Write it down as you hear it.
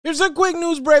Here's a quick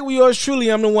news break with yours truly.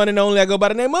 I'm the one and only. I go by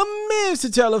the name of Amidst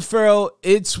TALIAFERRO.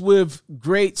 It's with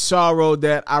great sorrow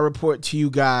that I report to you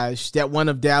guys that one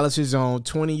of Dallas's own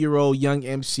 20-year-old young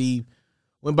MC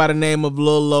went by the name of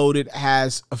Lil Loaded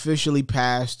has officially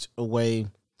passed away.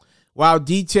 While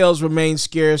details remain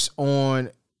scarce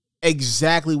on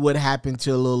exactly what happened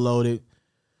to Lil Loaded,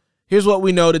 here's what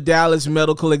we know. The Dallas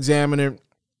medical examiner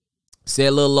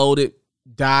said Lil Loaded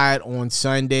died on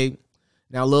Sunday.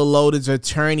 Now, Lil Loaded's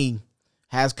attorney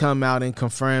has come out and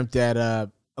confirmed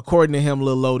that, according to him,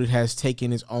 Lil Loaded has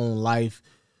taken his own life.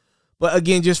 But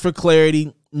again, just for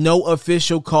clarity, no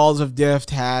official cause of death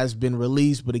has been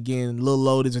released. But again, Lil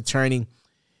Loaded's attorney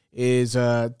is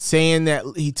saying that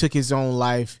he took his own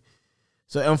life.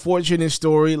 So, unfortunate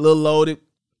story. Lil Loaded,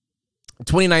 in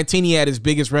 2019, he had his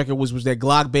biggest record, which was that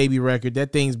Glock Baby record.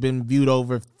 That thing's been viewed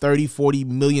over 30, 40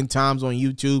 million times on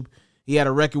YouTube. He had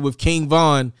a record with King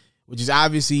Von, which is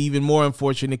obviously even more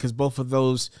unfortunate because both of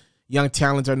those young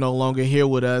talents are no longer here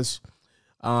with us.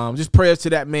 Just prayers to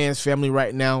that man's family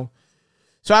right now.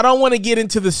 So I don't want to get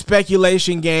into the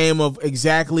speculation game of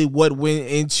exactly what went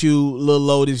into Lil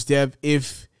Loaded's death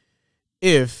if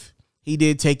he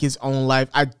did take his own life.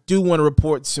 I do want to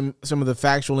report some of the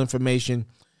factual information.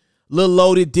 Lil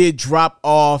Loaded did drop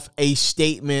off a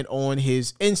statement on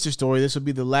his Insta story. This will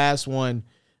be the last one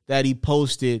that he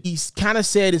posted. He kind of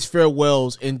said his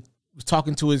farewells and was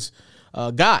talking to his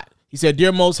God. He said,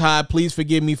 "Dear Most High, please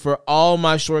forgive me for all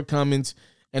my shortcomings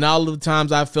and all of the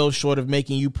times I fell short of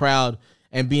making you proud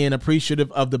and being appreciative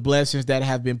of the blessings that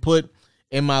have been put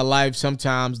in my life.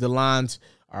 Sometimes the lines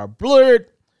are blurred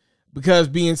because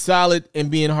being solid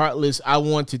and being heartless, I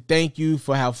want to thank you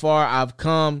for how far I've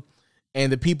come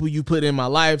and the people you put in my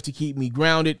life to keep me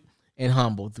grounded and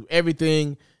humble through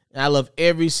everything. And I love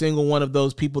every single one of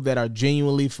those people that are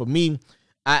genuinely for me.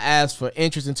 I ask for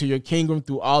interest into your kingdom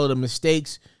through all of the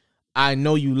mistakes. I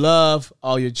know you love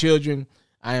all your children.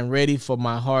 I am ready for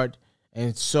my heart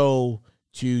and soul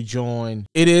to join."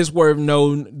 It is worth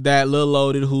noting that Lil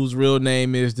Loaded, whose real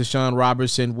name is Deshaun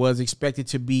Robertson, was expected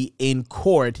to be in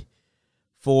court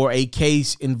for a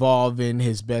case involving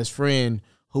his best friend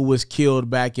who was killed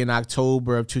back in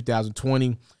October of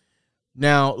 2020.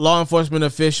 Now, law enforcement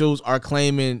officials are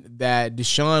claiming that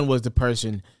Deshaun was the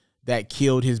person that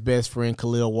killed his best friend,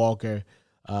 Khalil Walker.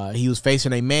 He was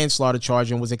facing a manslaughter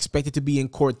charge and was expected to be in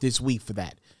court this week for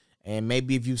that. And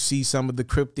maybe if you see some of the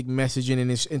cryptic messaging in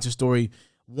his Insta story,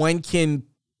 one can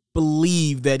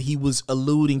believe that he was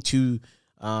alluding to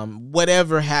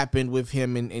whatever happened with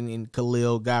him and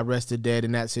Khalil. God rest the dead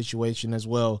in that situation as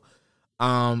well.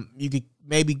 You could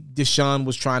maybe Deshaun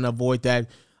was trying to avoid that.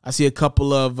 I see a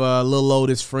couple of Lil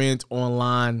Loaded's friends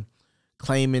online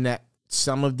claiming that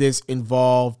some of this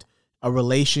involved a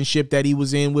relationship that he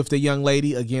was in with the young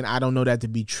lady. Again, I don't know that to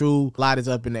be true. A lot is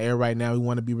up in the air right now. We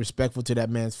want to be respectful to that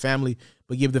man's family,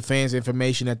 but give the fans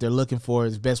information that they're looking for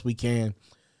as best we can.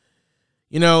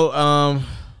 You know,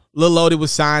 Lil Loaded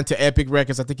was signed to Epic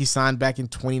Records. I think he signed back in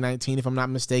 2019, if I'm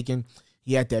not mistaken.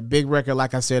 He had that big record,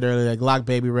 like I said earlier, that Glock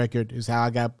Baby record is how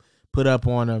I got put up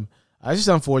on him. It's just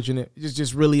unfortunate. It's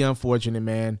just really unfortunate,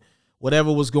 man.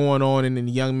 Whatever was going on in the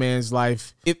young man's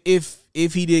life, if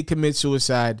he did commit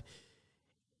suicide,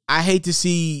 I hate to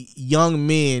see young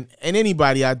men and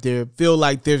anybody out there feel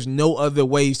like there's no other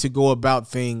ways to go about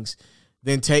things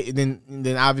than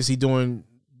obviously doing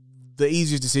the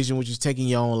easiest decision, which is taking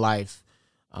your own life.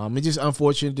 It's just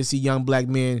unfortunate to see young black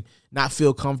men not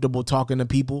feel comfortable talking to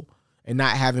people and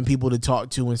not having people to talk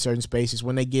to in certain spaces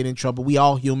when they get in trouble. We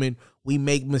all human. We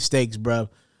make mistakes, bro.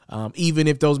 Even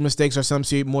if those mistakes are some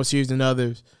more serious than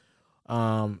others.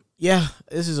 Yeah,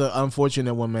 this is an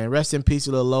unfortunate one, man. Rest in peace,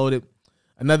 Lil Loaded.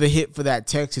 Another hit for that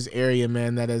Texas area,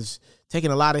 man, that has taken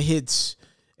a lot of hits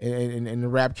in the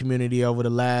rap community over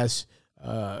the last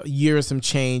year or some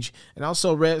change. And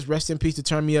also rest in peace to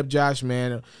Turn Me Up Josh,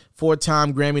 man, a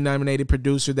 4-time Grammy-nominated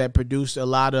producer that produced a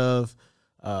lot of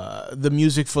the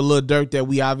music for Lil Durk that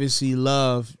we obviously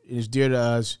love and is dear to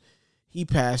us. He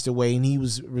passed away, and he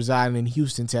was residing in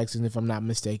Houston, Texas, if I'm not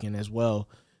mistaken, as well.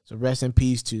 So rest in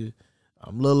peace to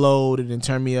Lil Loaded and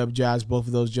Turn Me Up Josh. Both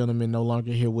of those gentlemen no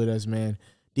longer here with us, man.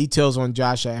 Details on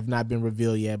Josh have not been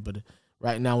revealed yet, but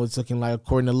right now it's looking like,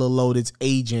 according to Lil Loaded's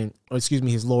agent, or excuse me,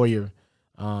 his lawyer,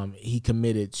 he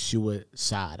committed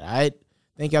suicide. All right?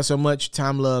 Thank y'all so much.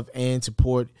 Time, love, and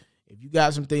support. If you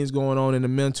got some things going on in the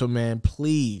mental, man,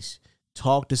 please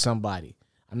talk to somebody.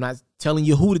 I'm not telling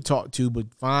you who to talk to,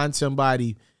 but find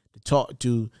somebody to talk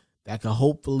to that can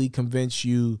hopefully convince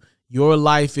you your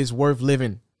life is worth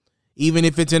living. Even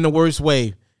if it's in the worst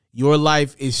way, your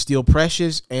life is still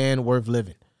precious and worth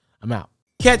living. I'm out.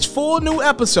 Catch full new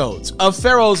episodes of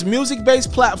FERRO's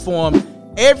music-based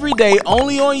platform every day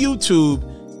only on YouTube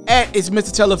at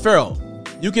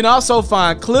itsmrtaliaferro. You can also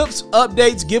find clips,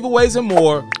 updates, giveaways, and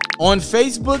more on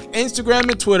Facebook, Instagram,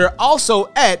 and Twitter,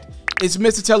 also at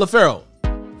itsmrtaliaferro.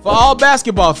 For all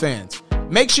basketball fans,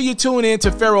 make sure you tune in to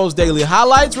FERRO's daily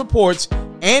highlights, reports,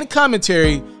 and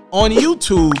commentary on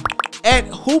YouTube at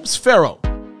FERRO,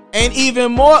 and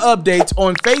even more updates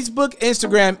on Facebook,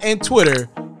 Instagram, and Twitter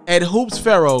at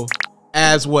FERRO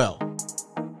as well.